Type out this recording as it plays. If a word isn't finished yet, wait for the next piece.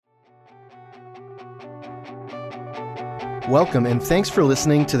Welcome and thanks for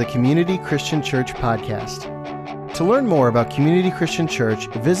listening to the Community Christian Church podcast. To learn more about Community Christian Church,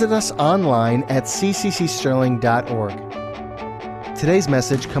 visit us online at cccsterling.org. Today's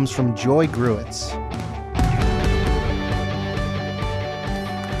message comes from Joy Gruits.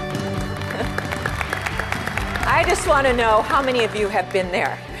 I just want to know how many of you have been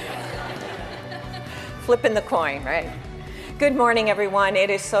there. Flipping the coin, right? Good morning, everyone. It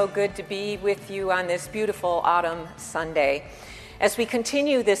is so good to be with you on this beautiful autumn Sunday as we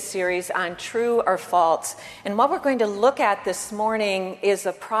continue this series on true or false. And what we're going to look at this morning is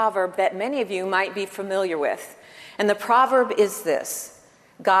a proverb that many of you might be familiar with. And the proverb is this: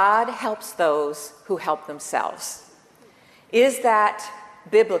 God helps those who help themselves. Is that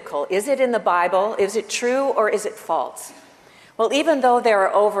biblical? Is it in the Bible? Is it true or is it false? Well, even though there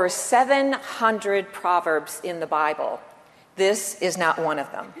are over 700 proverbs in the Bible, this is not one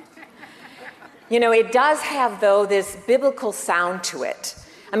of them. You know, it does have, though, this biblical sound to it.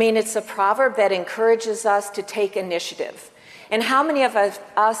 I mean, it's a proverb that encourages us to take initiative. And how many of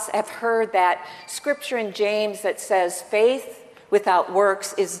us have heard that scripture in James that says faith without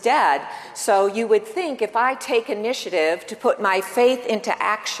works is dead? So you would think, if I take initiative to put my faith into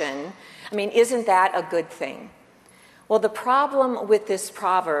action, I mean, isn't that a good thing? Well, the problem with this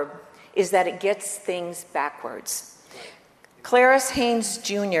proverb is that it gets things backwards. Clarence Haynes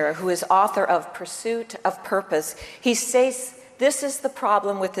Jr., who is author of Pursuit of Purpose, he says this is the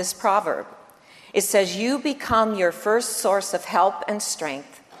problem with this proverb. It says, you become your first source of help and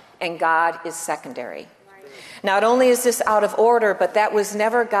strength, and God is secondary. Not only is this out of order, but that was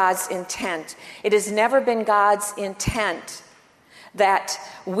never God's intent. It has never been God's intent that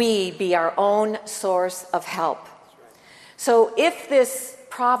we be our own source of help. So if this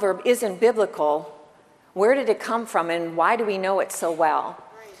proverb isn't biblical, where did it come from, and why do we know it so well?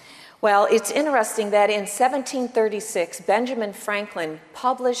 Well, it's interesting that in 1736, Benjamin Franklin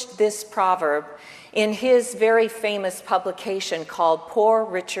published this proverb in his very famous publication called Poor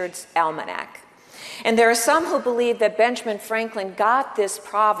Richard's Almanac. And there are some who believe that Benjamin Franklin got this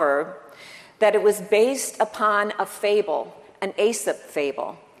proverb, that it was based upon a fable, an Aesop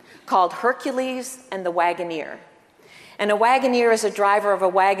fable, called Hercules and the Wagoner. And a wagoner is a driver of a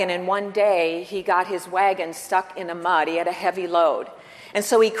wagon, and one day he got his wagon stuck in the mud. He had a heavy load. And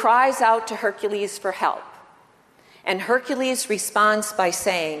so he cries out to Hercules for help. And Hercules responds by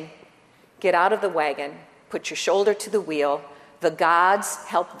saying, get out of the wagon, put your shoulder to the wheel. The gods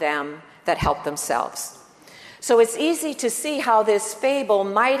help them that help themselves. So it's easy to see how this fable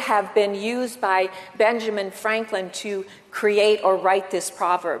might have been used by Benjamin Franklin to create or write this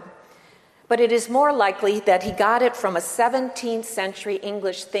proverb. But it is more likely that he got it from a 17th century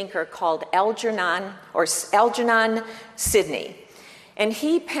English thinker called Algernon Sidney. And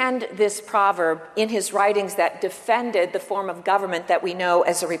he penned this proverb in his writings that defended the form of government that we know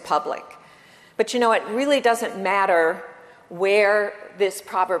as a republic. But you know, it really doesn't matter where this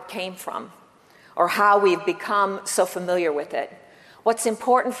proverb came from or how we've become so familiar with it. What's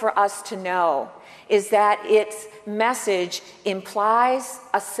important for us to know is that its message implies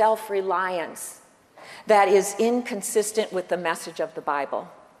a self-reliance that is inconsistent with the message of the Bible.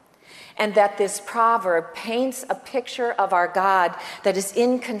 And that this proverb paints a picture of our God that is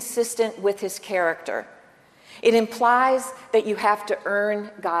inconsistent with his character. It implies that you have to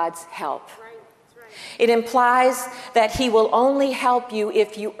earn God's help. It implies that he will only help you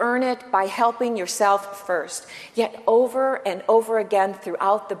if you earn it by helping yourself first. Yet over and over again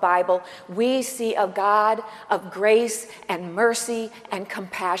throughout the Bible, we see a God of grace and mercy and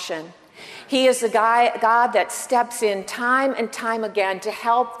compassion. He is a God that steps in time and time again to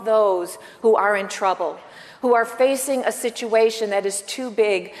help those who are in trouble, who are facing a situation that is too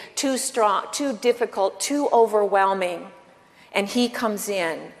big, too strong, too difficult, too overwhelming. And he comes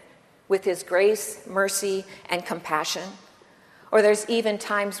in with his grace, mercy, and compassion. Or there's even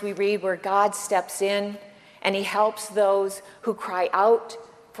times we read where God steps in and he helps those who cry out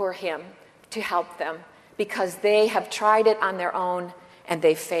for him to help them because they have tried it on their own and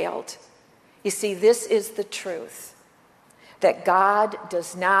they failed. You see, this is the truth, that God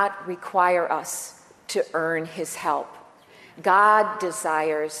does not require us to earn his help. God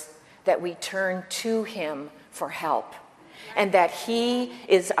desires that we turn to him for help, and that he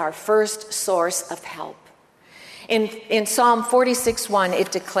is our first source of help. In Psalm 46:1,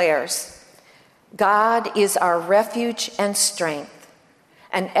 it declares, God is our refuge and strength,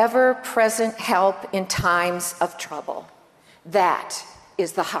 an ever-present help in times of trouble. That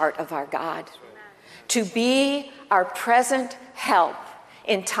is the heart of our God. To be our present help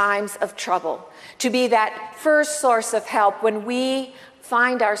in times of trouble. To be that first source of help when we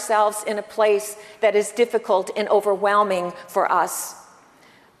find ourselves in a place that is difficult and overwhelming for us.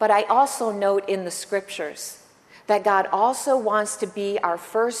 But I also note in the scriptures that God also wants to be our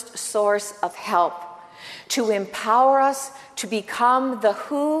first source of help, to empower us to become the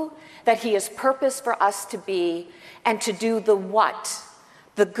who that he has purposed for us to be, and to do the what,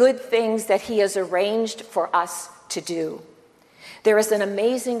 the good things that he has arranged for us to do. There is an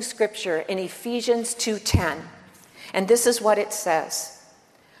amazing scripture in Ephesians 2:10, and this is what it says: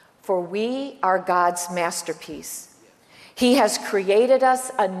 "For we are God's masterpiece. He has created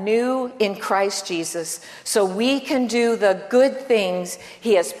us anew in Christ Jesus so we can do the good things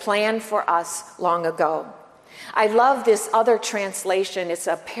he has planned for us long ago." I love this other translation. It's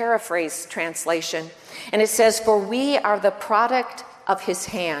a paraphrase translation. And it says, "For we are the product of his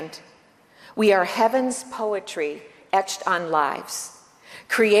hand. We are heaven's poetry etched on lives,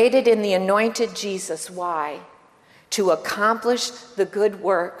 created in the anointed Jesus." Why? To accomplish the good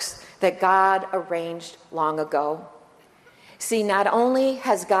works that God arranged long ago. See, not only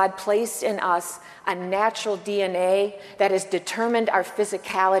has God placed in us a natural DNA that has determined our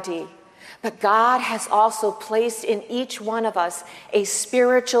physicality, but God has also placed in each one of us a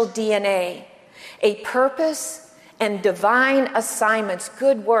spiritual DNA, a purpose and divine assignments,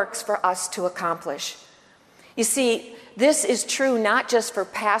 good works for us to accomplish. You see, this is true not just for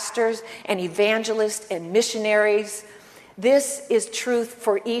pastors and evangelists and missionaries. This is truth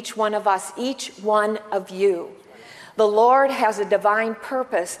for each one of us, each one of you. The Lord has a divine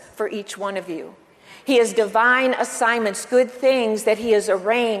purpose for each one of you. He has divine assignments, good things that he has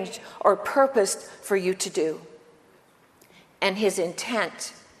arranged or purposed for you to do. And his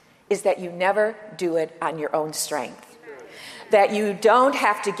intent is that you never do it on your own strength. That you don't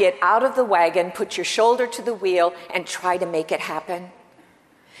have to get out of the wagon, put your shoulder to the wheel, and try to make it happen.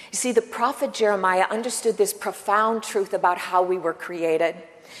 You see, the prophet Jeremiah understood this profound truth about how we were created.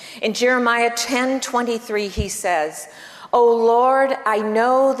 In Jeremiah 10:23, he says, "O Lord, I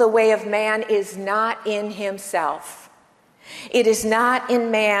know the way of man is not in himself. It is not in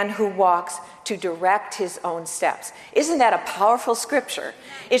man who walks to direct his own steps." Isn't that a powerful scripture?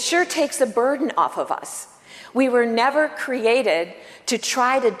 It sure takes a burden off of us. We were never created to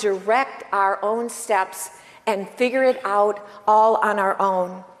try to direct our own steps and figure it out all on our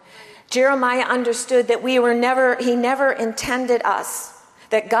own. Jeremiah understood that he never intended us,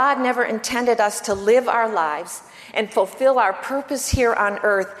 that God never intended us to live our lives and fulfill our purpose here on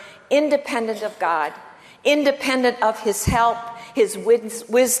earth independent of God, independent of his help, his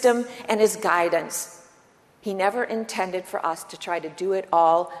wisdom, and his guidance. He never intended for us to try to do it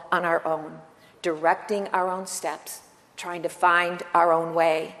all on our own, directing our own steps, trying to find our own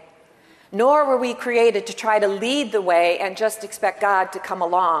way. Nor were we created to try to lead the way and just expect God to come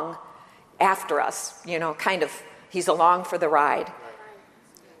along after us, kind of, he's along for the ride.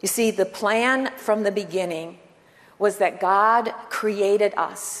 You see, the plan from the beginning was that God created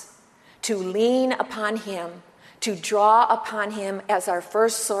us to lean upon him, to draw upon him as our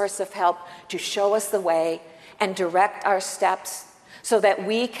first source of help, to show us the way and direct our steps so that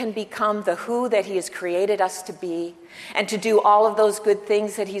we can become the who that he has created us to be and to do all of those good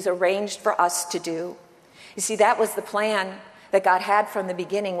things that he's arranged for us to do. You see, that was the plan that God had from the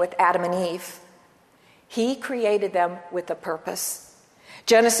beginning with Adam and Eve. He created them with a purpose.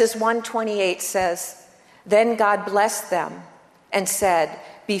 Genesis 1:28 says, "Then God blessed them and said,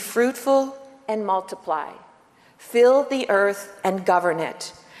 'Be fruitful and multiply. Fill the earth and govern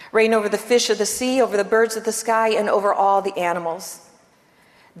it. Reign over the fish of the sea, over the birds of the sky, and over all the animals.'"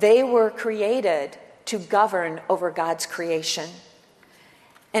 They were created to govern over God's creation.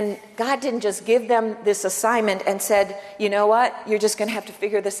 And God didn't just give them this assignment and said, "You know what? You're just going to have to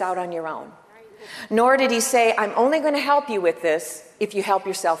figure this out on your own." Nor did he say, "I'm only going to help you with this if you help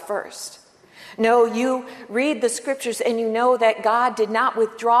yourself first." No, you read the scriptures and you know that God did not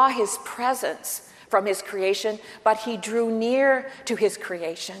withdraw his presence from his creation, but he drew near to his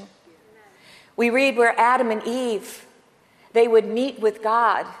creation. We read where Adam and Eve, they would meet with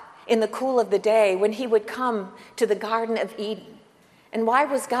God in the cool of the day when he would come to the Garden of Eden. And why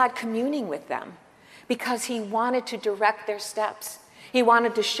was God communing with them? Because he wanted to direct their steps. He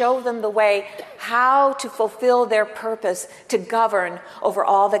wanted to show them the way how to fulfill their purpose to govern over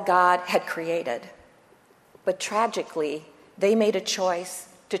all that God had created. But tragically, they made a choice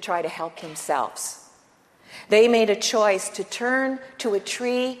to try to help themselves. They made a choice to turn to a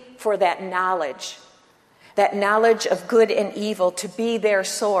tree for that knowledge of good and evil to be their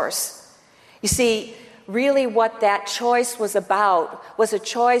source. You see, really what that choice was about was a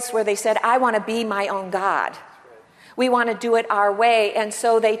choice where they said, "I want to be my own God. We want to do it our way." And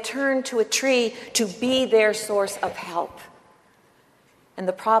so they turned to a tree to be their source of help. And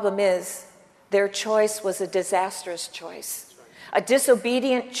the problem is, their choice was a disastrous choice, a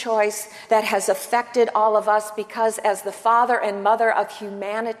disobedient choice that has affected all of us because as the father and mother of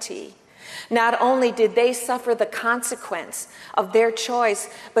humanity, not only did they suffer the consequence of their choice,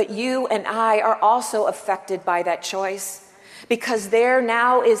 but you and I are also affected by that choice because there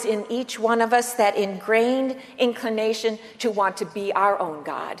now is in each one of us that ingrained inclination to want to be our own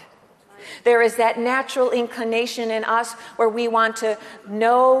God. There is that natural inclination in us where we want to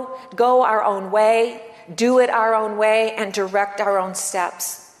go our own way, do it our own way, and direct our own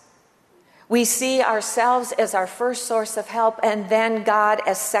steps. We see ourselves as our first source of help and then God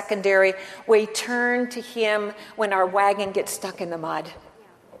as secondary. We turn to Him when our wagon gets stuck in the mud.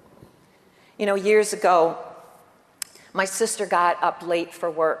 You know, years ago, my sister got up late for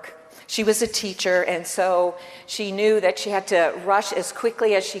work. She was a teacher, and so she knew that she had to rush as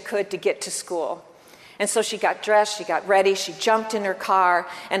quickly as she could to get to school. And so she got dressed, she got ready, she jumped in her car,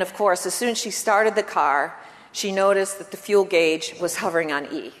 and of course, as soon as she started the car, she noticed that the fuel gauge was hovering on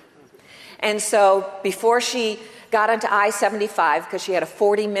E. And so before she got onto I-75, because she had a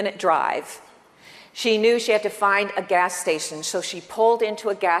 40-minute drive, she knew she had to find a gas station. So she pulled into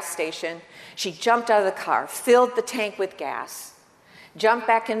a gas station, she jumped out of the car, filled the tank with gas, jumped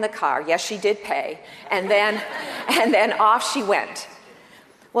back in the car. Yes, she did pay. And then off she went.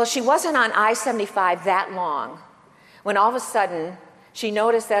 Well, she wasn't on I-75 that long when all of a sudden she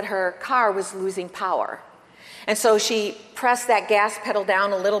noticed that her car was losing power. And so she pressed that gas pedal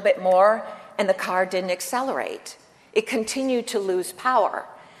down a little bit more and the car didn't accelerate. It continued to lose power.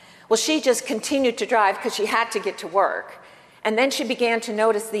 Well, she just continued to drive because she had to get to work. And then she began to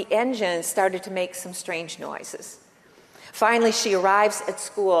notice the engine started to make some strange noises. Finally, she arrives at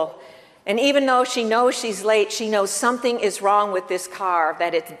school, and even though she knows she's late, she knows something is wrong with this car,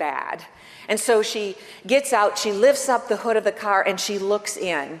 that it's bad. And so she gets out, she lifts up the hood of the car, and she looks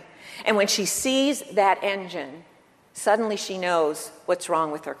in. And when she sees that engine, suddenly she knows what's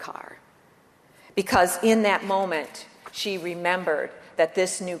wrong with her car. Because in that moment, she remembered that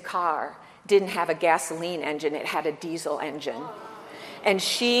this new car didn't have a gasoline engine, it had a diesel engine. And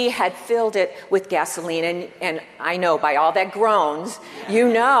she had filled it with gasoline. And I know by all that groans,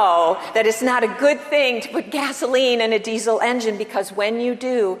 you know that it's not a good thing to put gasoline in a diesel engine because when you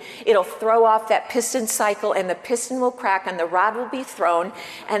do, it'll throw off that piston cycle and the piston will crack and the rod will be thrown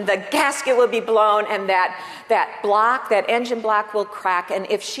and the gasket will be blown and that engine block will crack. And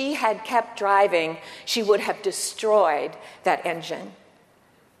if she had kept driving, she would have destroyed that engine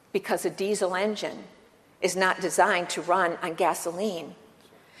because a diesel engine is not designed to run on gasoline.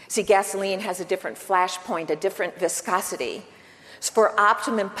 See, gasoline has a different flash point, a different viscosity. So for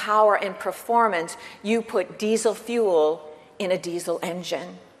optimum power and performance, you put diesel fuel in a diesel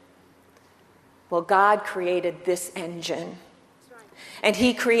engine. Well, God created this engine. And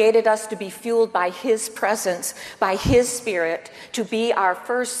He created us to be fueled by His presence, by His Spirit, to be our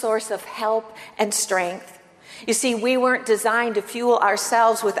first source of help and strength. You see, we weren't designed to fuel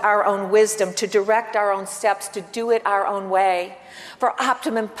ourselves with our own wisdom, to direct our own steps, to do it our own way. For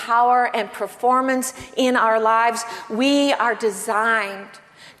optimum power and performance in our lives, we are designed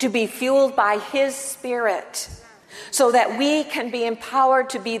to be fueled by His Spirit so that we can be empowered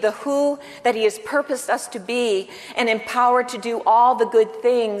to be the who that He has purposed us to be and empowered to do all the good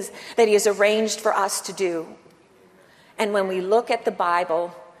things that He has arranged for us to do. And when we look at the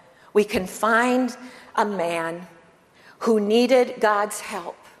Bible, we can find a man who needed God's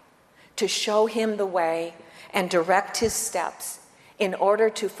help to show him the way and direct his steps in order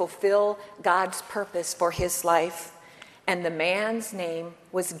to fulfill God's purpose for his life. And the man's name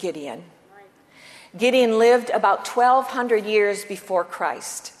was Gideon. Gideon lived about 1,200 years before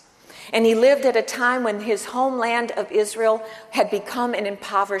Christ. And he lived at a time when his homeland of Israel had become an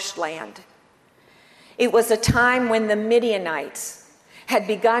impoverished land. It was a time when the Midianites had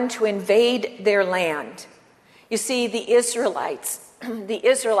begun to invade their land. You see, the Israelites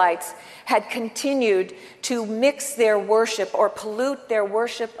had continued to mix their worship or pollute their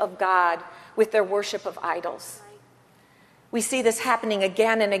worship of God with their worship of idols. We see this happening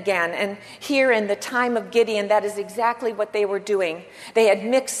again and again. And here in the time of Gideon, that is exactly what they were doing. They had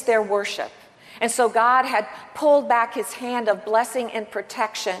mixed their worship. And so God had pulled back His hand of blessing and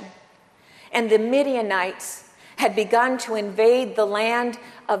protection. And the Midianites had begun to invade the land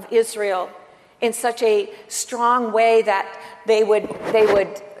of Israel in such a strong way that they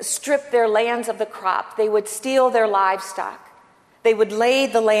would strip their lands of the crop. They would steal their livestock. They would lay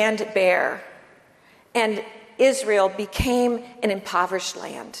the land bare. And Israel became an impoverished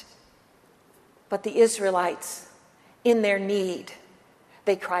land. But the Israelites, in their need,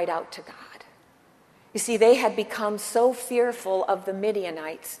 they cried out to God. You see, they had become so fearful of the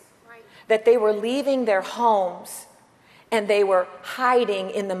Midianites that they were leaving their homes and they were hiding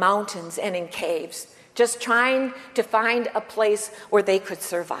in the mountains and in caves, just trying to find a place where they could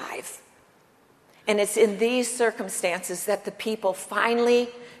survive. And it's in these circumstances that the people finally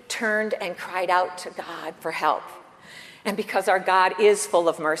turned and cried out to God for help. And because our God is full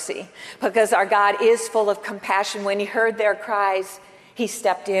of mercy, because our God is full of compassion, when he heard their cries, he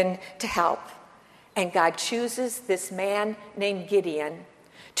stepped in to help. And God chooses this man named Gideon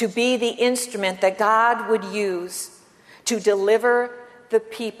to be the instrument that God would use to deliver the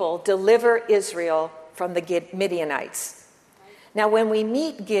people, deliver Israel from the Midianites. Now, when we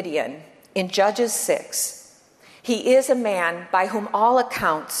meet Gideon in Judges 6, he is a man by whom all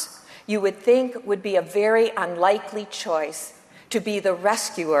accounts you would think would be a very unlikely choice to be the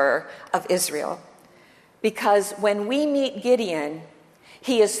rescuer of Israel. Because when we meet Gideon,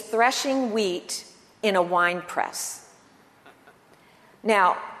 he is threshing wheat in a wine press.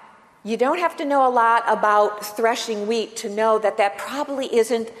 Now, you don't have to know a lot about threshing wheat to know that that probably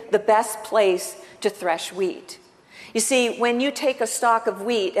isn't the best place to thresh wheat. You see, when you take a stalk of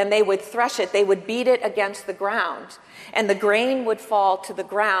wheat and they would thresh it, they would beat it against the ground, and the grain would fall to the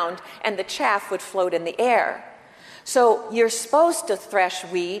ground and the chaff would float in the air. So you're supposed to thresh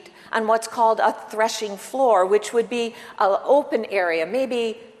wheat on what's called a threshing floor, which would be an open area,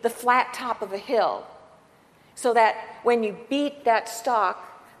 maybe the flat top of a hill, so that when you beat that stalk,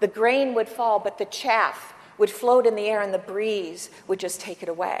 the grain would fall, but the chaff would float in the air and the breeze would just take it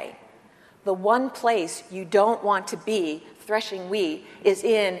away. The one place you don't want to be threshing wheat is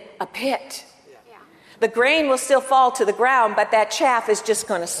in a pit. Yeah. The grain will still fall to the ground, but that chaff is just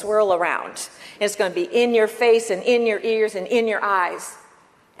going to swirl around. It's going to be in your face and in your ears and in your eyes.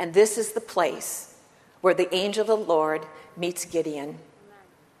 And this is the place where the angel of the Lord meets Gideon.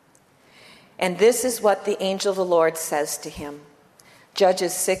 And this is what the angel of the Lord says to him.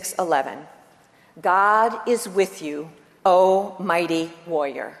 Judges 6:11. God is with you, O mighty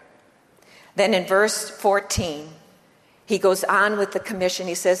warrior. Then in verse 14, he goes on with the commission.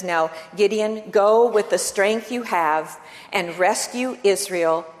 He says, now, Gideon, go with the strength you have and rescue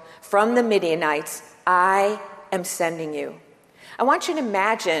Israel from the Midianites. I am sending you. I want you to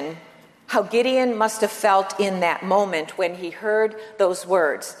imagine how Gideon must have felt in that moment when he heard those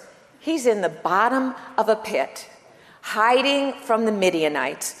words. He's in the bottom of a pit, hiding from the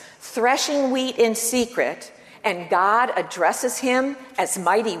Midianites, threshing wheat in secret, and God addresses him as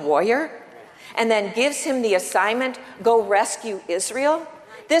mighty warrior and then gives him the assignment, go rescue Israel.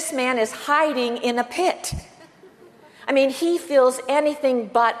 This man is hiding in a pit. I mean, he feels anything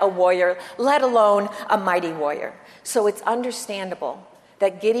but a warrior, let alone a mighty warrior. So it's understandable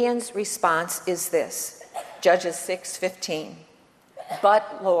that Gideon's response is this, Judges 6:15.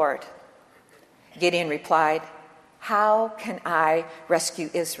 But Lord, Gideon replied, how can I rescue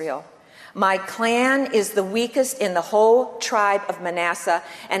Israel? My clan is the weakest in the whole tribe of Manasseh,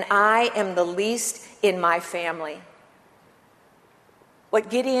 and I am the least in my family. What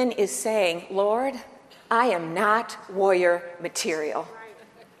Gideon is saying, Lord, I am not warrior material.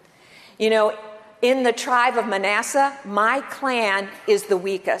 You know, in the tribe of Manasseh, my clan is the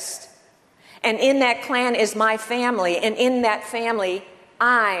weakest. And in that clan is my family, and in that family,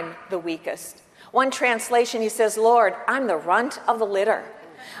 I'm the weakest. One translation, he says, Lord, I'm the runt of the litter.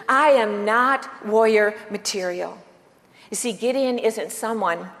 I am not warrior material. You see, Gideon isn't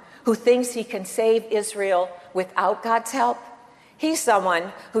someone who thinks he can save Israel without God's help. He's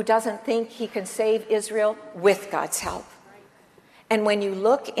someone who doesn't think he can save Israel with God's help. And when you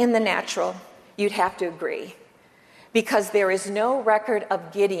look in the natural, you'd have to agree, because there is no record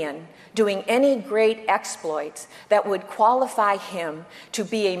of Gideon doing any great exploits that would qualify him to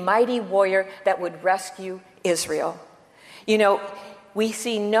be a mighty warrior that would rescue Israel. You know, we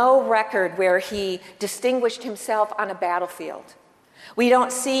see no record where he distinguished himself on a battlefield. We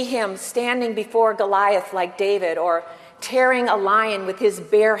don't see him standing before Goliath like David or tearing a lion with his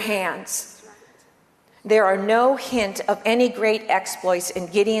bare hands. There are no hint of any great exploits in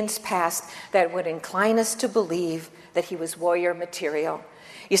Gideon's past that would incline us to believe that he was warrior material.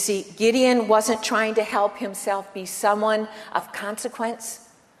 You see, Gideon wasn't trying to help himself be someone of consequence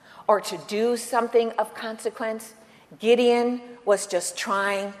or to do something of consequence. Gideon was just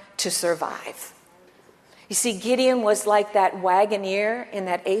trying to survive. You see, Gideon was like that wagoner in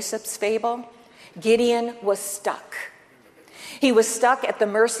that Aesop's fable. Gideon was stuck. He was stuck at the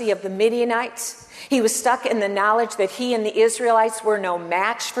mercy of the Midianites. He was stuck in the knowledge that he and the Israelites were no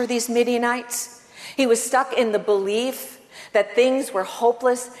match for these Midianites. He was stuck in the belief that things were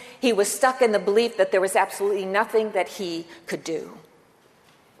hopeless. He was stuck in the belief that there was absolutely nothing that he could do.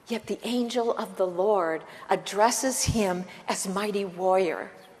 Yet the angel of the Lord addresses him as mighty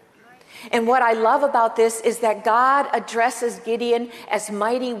warrior. And what I love about this is that God addresses Gideon as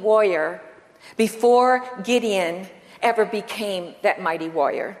mighty warrior before Gideon ever became that mighty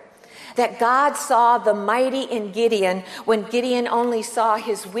warrior. That God saw the mighty in Gideon when Gideon only saw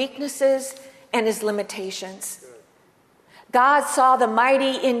his weaknesses and his limitations. God saw the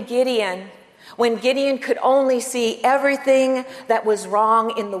mighty in Gideon when Gideon could only see everything that was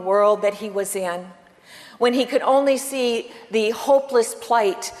wrong in the world that he was in. When he could only see the hopeless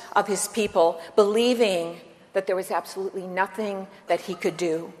plight of his people, believing that there was absolutely nothing that he could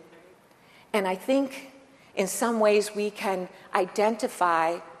do. And I think in some ways we can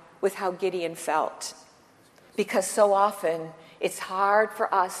identify with how Gideon felt, because so often it's hard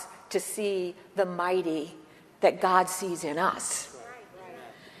for us to see the mighty that God sees in us.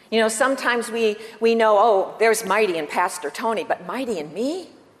 You know, sometimes we know, oh, there's mighty in Pastor Tony, but mighty in me?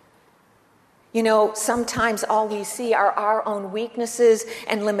 You know, sometimes all we see are our own weaknesses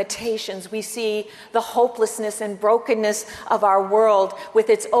and limitations. We see the hopelessness and brokenness of our world with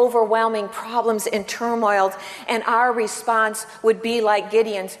its overwhelming problems and turmoil, and our response would be like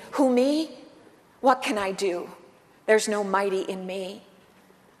Gideon's, who, me? What can I do? There's no mighty in me.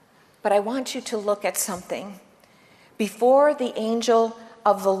 But I want you to look at something. Before the angel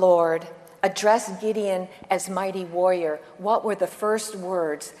of the Lord addressed Gideon as mighty warrior, what were the first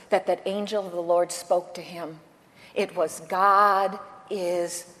words that angel of the Lord spoke to him? It was, God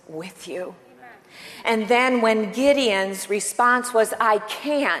is with you. Amen. And then when Gideon's response was, I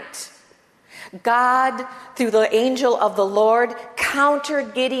can't, God, through the angel of the Lord,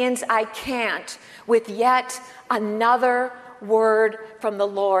 countered Gideon's I can't with yet another word from the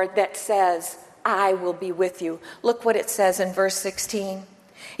Lord that says, I will be with you. Look what it says in verse 16.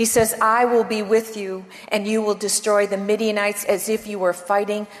 He says, I will be with you, and you will destroy the Midianites as if you were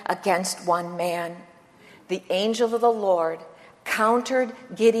fighting against one man. The angel of the Lord countered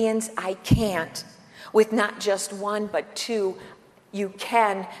Gideon's I can't with not just one, but two. You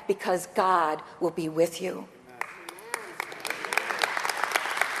can, because God will be with you.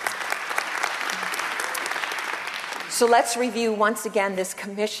 So let's review once again this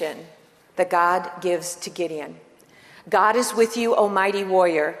commission that God gives to Gideon. God is with you, O mighty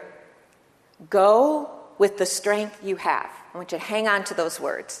warrior. Go with the strength you have. I want you to hang on to those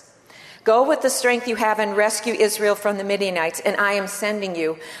words. Go with the strength you have and rescue Israel from the Midianites, and I am sending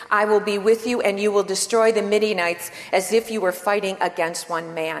you. I will be with you, and you will destroy the Midianites as if you were fighting against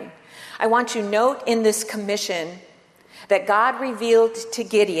one man. I want you to note in this commission that God revealed to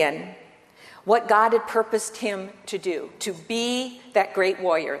Gideon what God had purposed him to do, to be that great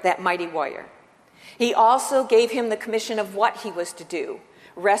warrior, that mighty warrior. He also gave him the commission of what he was to do,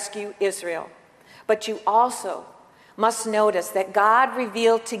 rescue Israel. But you also must notice that God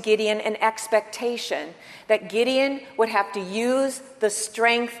revealed to Gideon an expectation that Gideon would have to use the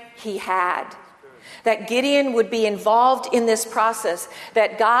strength he had, that Gideon would be involved in this process,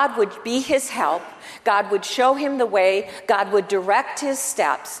 that God would be his help, God would show him the way, God would direct his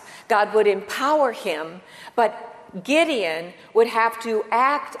steps, God would empower him, but Gideon would have to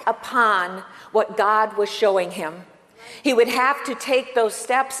act upon what God was showing him. He would have to take those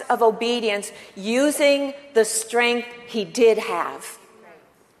steps of obedience using the strength he did have.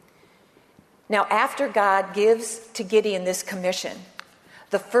 Now, after God gives to Gideon this commission,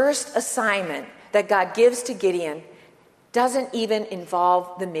 the first assignment that God gives to Gideon doesn't even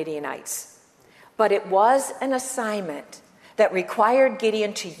involve the Midianites. But it was an assignment that required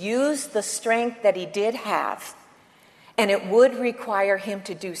Gideon to use the strength that he did have. And it would require him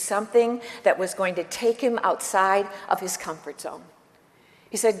to do something that was going to take him outside of his comfort zone.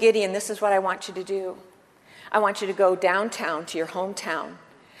 He said, Gideon, this is what I want you to do. I want you to go downtown to your hometown,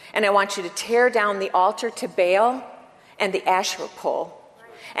 and I want you to tear down the altar to Baal and the Asherah pole.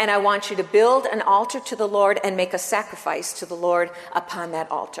 And I want you to build an altar to the Lord and make a sacrifice to the Lord upon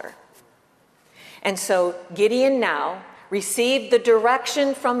that altar. And so Gideon now received the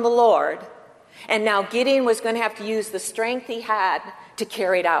direction from the Lord. And now Gideon was going to have to use the strength he had to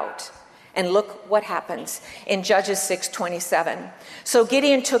carry it out. And look what happens in Judges 6:27. So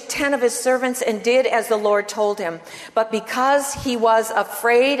Gideon took 10 of his servants and did as the Lord told him. But because he was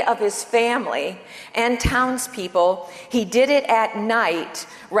afraid of his family and townspeople, he did it at night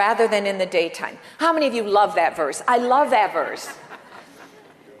rather than in the daytime. How many of you love that verse? I love that verse.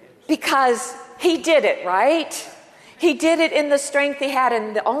 Because he did it, right? He did it in the strength he had,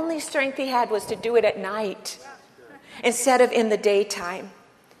 and the only strength he had was to do it at night instead of in the daytime.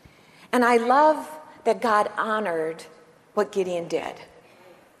 And I love that God honored what Gideon did.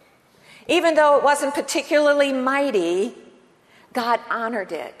 Even though it wasn't particularly mighty, God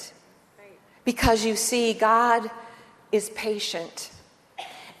honored it. Because you see, God is patient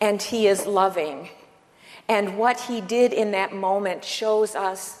and he is loving. And what he did in that moment shows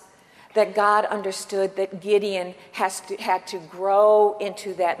us that God understood that Gideon had to grow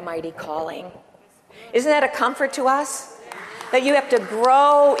into that mighty calling. Isn't that a comfort to us? That you have to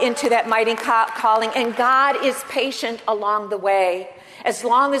grow into that mighty calling, and God is patient along the way, as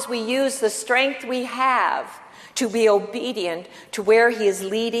long as we use the strength we have to be obedient to where he is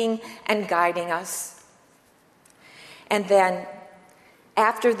leading and guiding us. And then,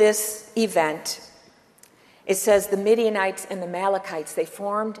 after this event, it says the Midianites and the Amalekites, they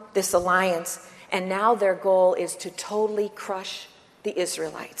formed this alliance, and now their goal is to totally crush the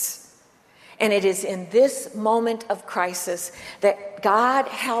Israelites. And it is in this moment of crisis that God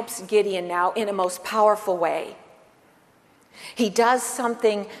helps Gideon now in a most powerful way. He does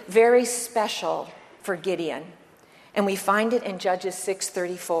something very special for Gideon, and we find it in Judges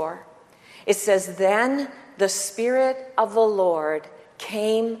 6:34. It says, "Then the Spirit of the Lord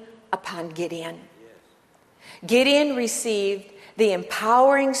came upon Gideon." Gideon received the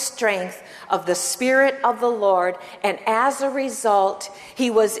empowering strength of the Spirit of the Lord, and as a result, he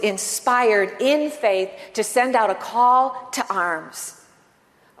was inspired in faith to send out a call to arms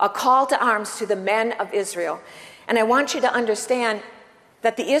to the men of Israel. And I want you to understand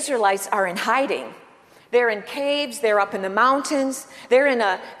that the Israelites are in hiding. They're in caves, they're up in the mountains, they're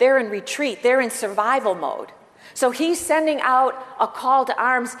in retreat, they're in survival mode. So he's sending out a call to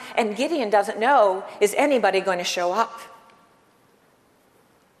arms, and Gideon doesn't know, is anybody going to show up?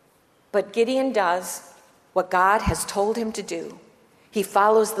 But Gideon does what God has told him to do. He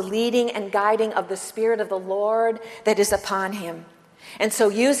follows the leading and guiding of the Spirit of the Lord that is upon him. And so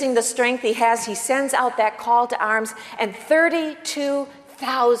using the strength he has, he sends out that call to arms, and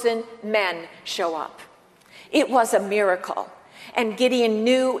 32,000 men show up. It was a miracle, and Gideon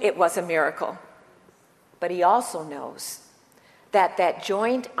knew it was a miracle. But he also knows that that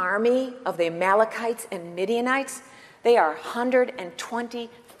joint army of the Amalekites and Midianites, they are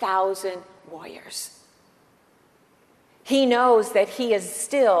 120,000 warriors. He knows that he is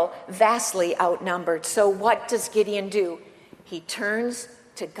still vastly outnumbered. So what does Gideon do? He turns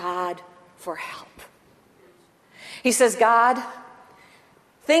to God for help. He says, God,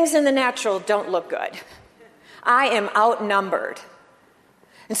 things in the natural don't look good. I am outnumbered.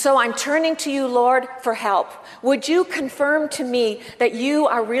 And so I'm turning to you, Lord, for help. Would you confirm to me that you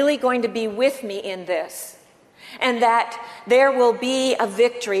are really going to be with me in this? And that there will be a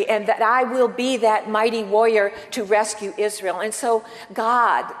victory, and that I will be that mighty warrior to rescue Israel. And so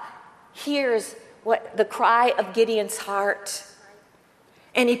God hears the cry of Gideon's heart.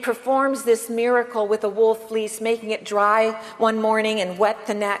 And he performs this miracle with a wool fleece, making it dry one morning and wet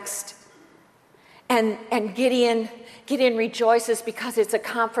the next. And Gideon rejoices because it's a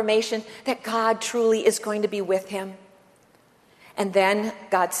confirmation that God truly is going to be with him. And then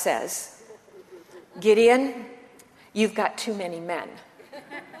God says, Gideon, you've got too many men.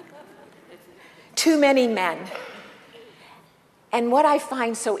 Too many men. And what I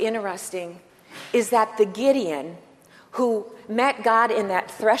find so interesting is that the Gideon who met God in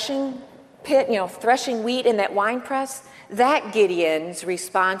that threshing pit, threshing wheat in that wine press, that Gideon's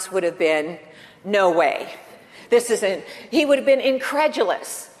response would have been, no way. He would have been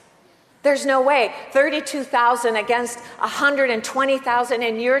incredulous. There's no way. 32,000 against 120,000,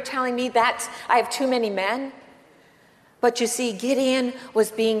 and you're telling me that I have too many men? But you see, Gideon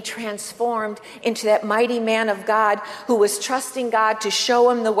was being transformed into that mighty man of God who was trusting God to show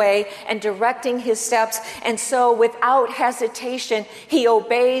him the way and directing his steps. And so without hesitation, he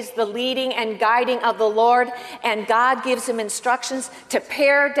obeys the leading and guiding of the Lord. And God gives him instructions to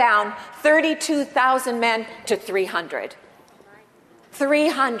pare down 32,000 men to 300.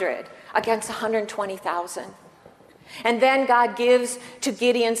 300 against 120,000. And then God gives to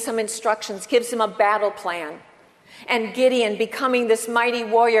Gideon some instructions, gives him a battle plan. And Gideon, becoming this mighty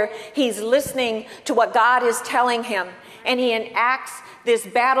warrior, he's listening to what God is telling him. And he enacts this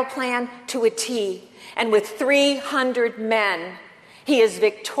battle plan to a T. And with 300 men, he is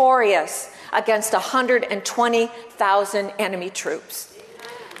victorious against 120,000 enemy troops.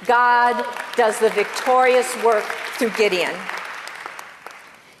 God does the victorious work through Gideon.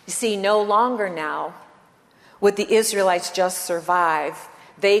 You see, no longer now would the Israelites just survive.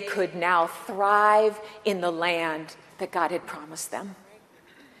 They could now thrive in the land that God had promised them.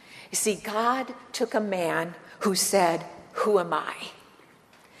 You see, God took a man who said, who am I?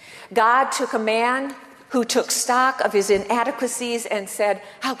 God took a man who took stock of his inadequacies and said,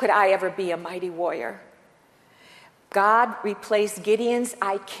 how could I ever be a mighty warrior? God replaced Gideon's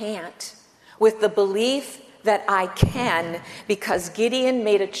I can't with the belief that I can, because Gideon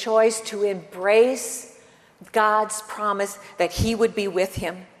made a choice to embrace God's promise that he would be with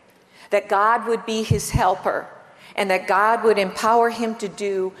him, that God would be his helper, and that God would empower him to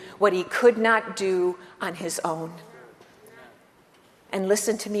do what he could not do on his own. And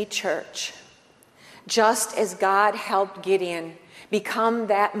listen to me, church. Just as God helped Gideon become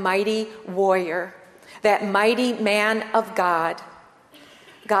that mighty warrior, that mighty man of God,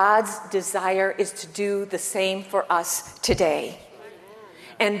 God's desire is to do the same for us today.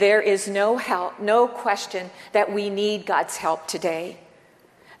 And there is no question that we need God's help today.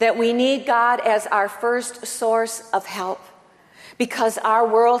 That we need God as our first source of help, because our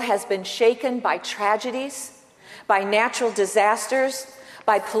world has been shaken by tragedies, by natural disasters,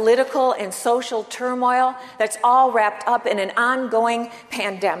 by political and social turmoil that's all wrapped up in an ongoing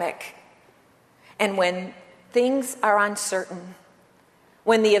pandemic. And when things are uncertain,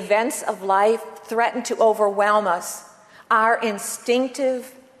 when the events of life threaten to overwhelm us, our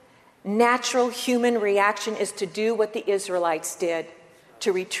instinctive, natural human reaction is to do what the Israelites did,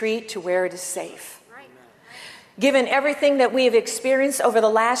 to retreat to where it is safe. Given everything that we have experienced over the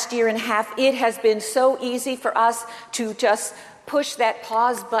last year and a half, it has been so easy for us to just push that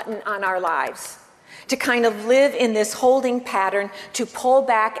pause button on our lives, to kind of live in this holding pattern, to pull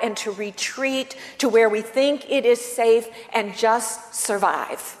back and to retreat to where we think it is safe and just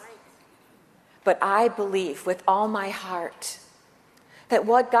survive. But I believe with all my heart that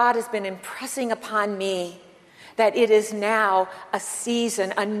what God has been impressing upon me, that it is now a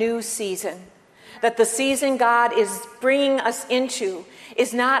season, a new season, that the season God is bringing us into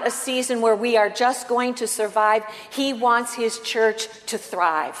is not a season where we are just going to survive. He wants his church to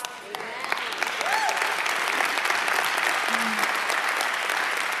thrive.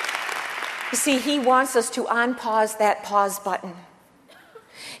 You see, he wants us to unpause that pause button.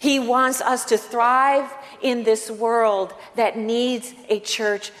 He wants us to thrive in this world that needs a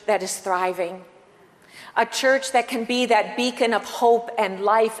church that is thriving. A church that can be that beacon of hope and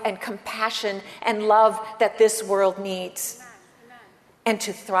life and compassion and love that this world needs. And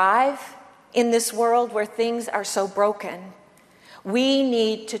to thrive in this world where things are so broken, we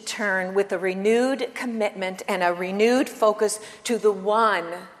need to turn with a renewed commitment and a renewed focus to the one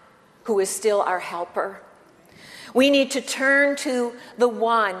who is still our helper. We need to turn to the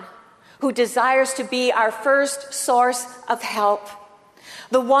one who desires to be our first source of help.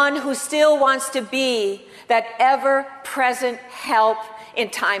 The one who still wants to be that ever-present help in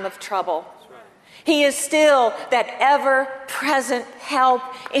time of trouble. He is still that ever-present help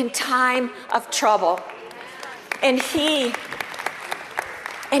in time of trouble. And he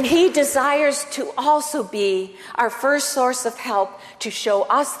desires to also be our first source of help to show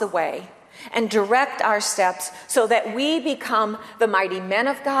us the way and direct our steps so that we become the mighty men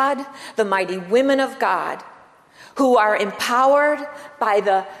of God, the mighty women of God, who are empowered by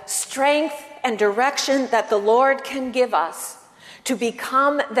the strength and direction that the Lord can give us to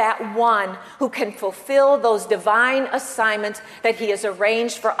become that one who can fulfill those divine assignments that he has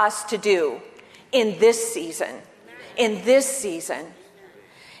arranged for us to do in this season. In this season.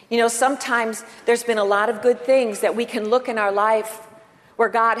 You know, sometimes there's been a lot of good things that we can look in our life where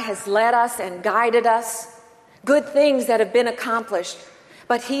God has led us and guided us, good things that have been accomplished.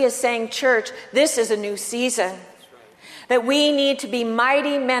 But he is saying, church, this is a new season. That we need to be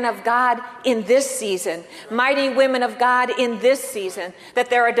mighty men of God in this season, mighty women of God in this season, that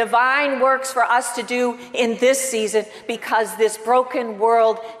there are divine works for us to do in this season because this broken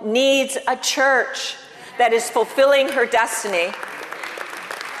world needs a church that is fulfilling her destiny.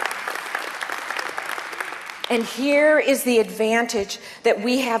 And here is the advantage that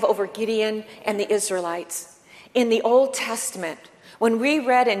we have over Gideon and the Israelites. In the Old Testament, when we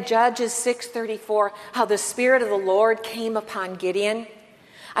read in Judges 6:34 how the Spirit of the Lord came upon Gideon,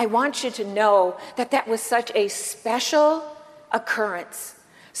 I want you to know that that was such a special occurrence,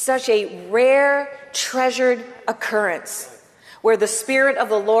 such a rare, treasured occurrence, where the Spirit of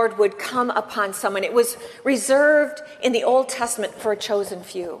the Lord would come upon someone. It was reserved in the Old Testament for a chosen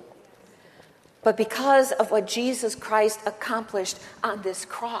few. But because of what Jesus Christ accomplished on this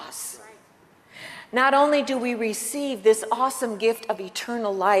cross, not only do we receive this awesome gift of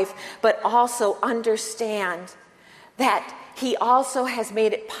eternal life, but also understand that he also has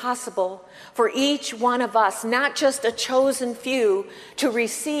made it possible for each one of us, not just a chosen few, to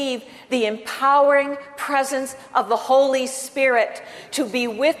receive the empowering presence of the Holy Spirit to be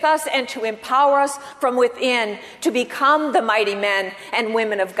with us and to empower us from within to become the mighty men and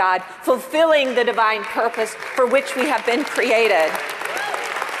women of God, fulfilling the divine purpose for which we have been created.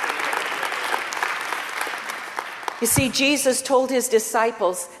 You see, Jesus told his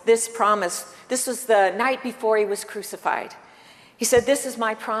disciples this promise This was the night before he was crucified. He said, "This is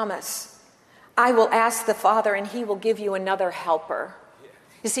my promise. I will ask the Father, and he will give you another helper."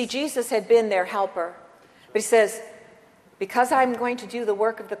 You see, Jesus had been their helper. But he says, because I'm going to do the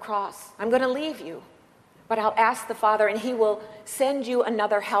work of the cross, I'm going to leave you. But I'll ask the Father, and he will send you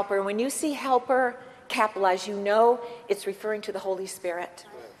another helper. And when you see helper capitalized, you know it's referring to the Holy Spirit.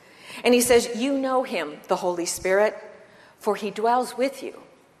 And he says, you know him, the Holy Spirit, for he dwells with you.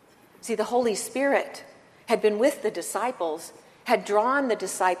 See, the Holy Spirit had been with the disciples, had drawn the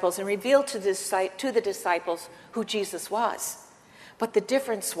disciples and revealed to the disciples who Jesus was. But the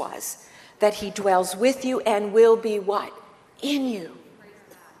difference was that he dwells with you and will be what? In you.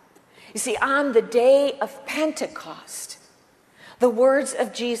 You see, on the day of Pentecost, the words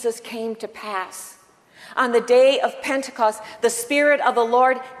of Jesus came to pass. On the day of Pentecost, the Spirit of the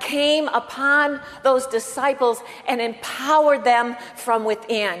Lord came upon those disciples and empowered them from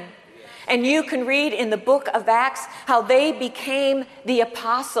within. And you can read in the book of Acts how they became the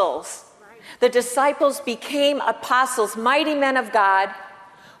apostles. The disciples became apostles, mighty men of God,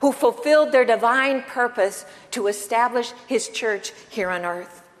 who fulfilled their divine purpose to establish his church here on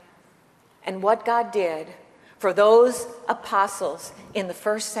earth. And what God did for those apostles in the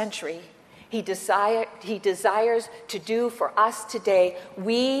first century, he desires to do for us today,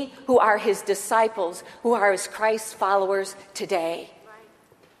 we who are his disciples, who are his Christ followers today.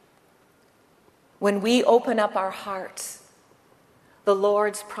 When we open up our hearts, the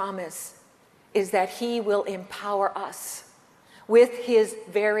Lord's promise is that he will empower us with his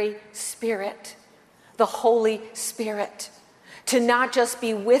very Spirit, the Holy Spirit, to not just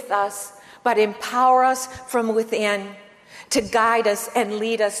be with us, but empower us from within, to guide us and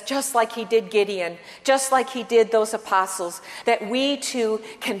lead us, just like he did Gideon, just like he did those apostles, that we too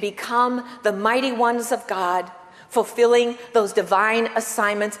can become the mighty ones of God, fulfilling those divine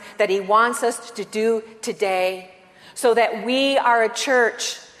assignments that he wants us to do today, so that we are a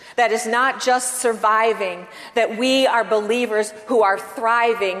church that is not just surviving, that we are believers who are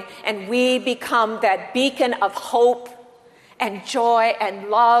thriving, and we become that beacon of hope and joy and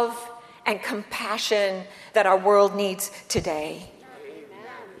love and compassion that our world needs today. Amen.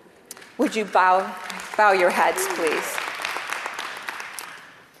 Would you bow your heads, please?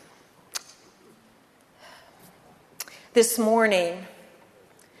 This morning,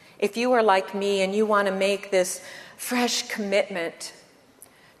 if you are like me and you want to make this fresh commitment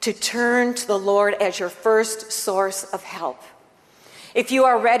to turn to the Lord as your first source of help, if you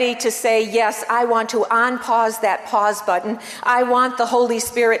are ready to say, yes, I want to unpause that pause button. I want the Holy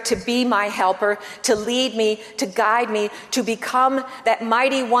Spirit to be my helper, to lead me, to guide me, to become that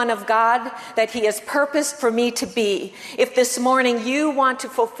mighty one of God that he has purposed for me to be. If this morning you want to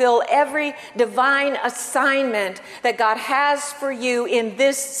fulfill every divine assignment that God has for you in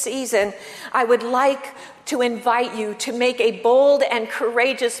this season, I would like to invite you to make a bold and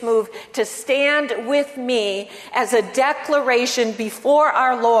courageous move to stand with me as a declaration before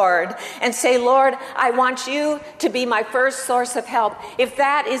our Lord and say, Lord, I want you to be my first source of help. If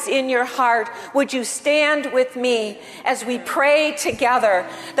that is in your heart, would you stand with me as we pray together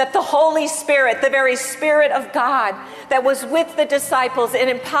that the Holy Spirit, the very Spirit of God that was with the disciples and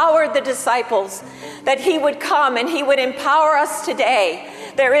empowered the disciples, that he would come and he would empower us today.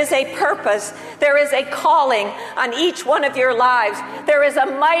 There is a purpose. There is a calling on each one of your lives. There is a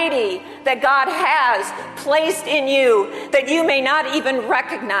mighty that God has placed in you that you may not even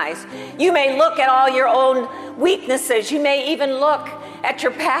recognize. You may look at all your own weaknesses. You may even look at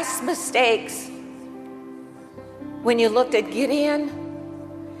your past mistakes. When you looked at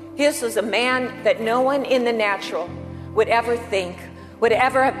Gideon, this was a man that no one in the natural would ever think would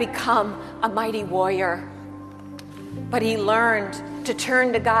ever have become a mighty warrior. But he learned to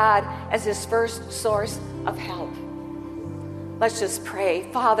turn to God as his first source of help. Let's just pray.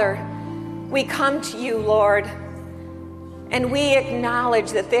 Father, we come to you, Lord, and we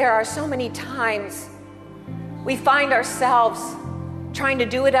acknowledge that there are so many times we find ourselves trying to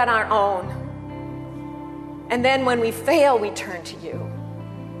do it on our own. And then when we fail, we turn to you.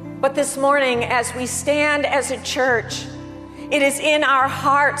 But this morning, as we stand as a church, it is in our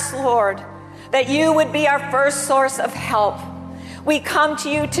hearts, Lord, that you would be our first source of help. We come to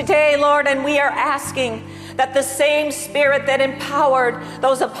you today, Lord, and we are asking that the same Spirit that empowered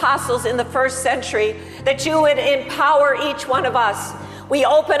those apostles in the first century, that you would empower each one of us. We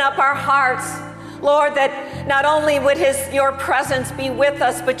open up our hearts, Lord, that not only would your presence be with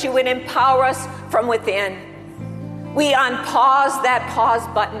us, but you would empower us from within. We unpause that pause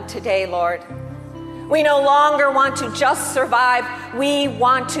button today, Lord. We no longer want to just survive. We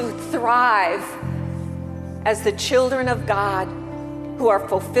want to thrive as the children of God who are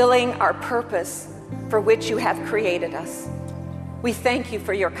fulfilling our purpose for which you have created us. We thank you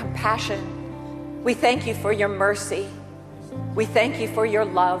for your compassion. We thank you for your mercy. We thank you for your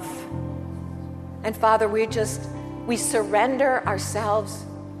love. And Father, we surrender ourselves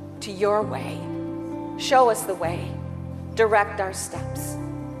to your way. Show us the way. Direct our steps.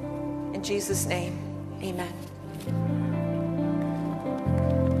 In Jesus' name, amen.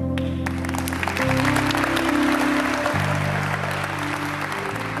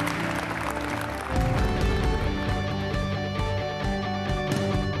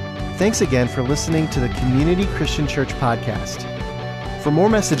 Thanks again for listening to the Community Christian Church podcast. For more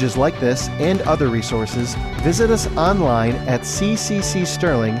messages like this and other resources, visit us online at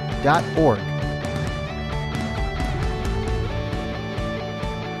cccsterling.org.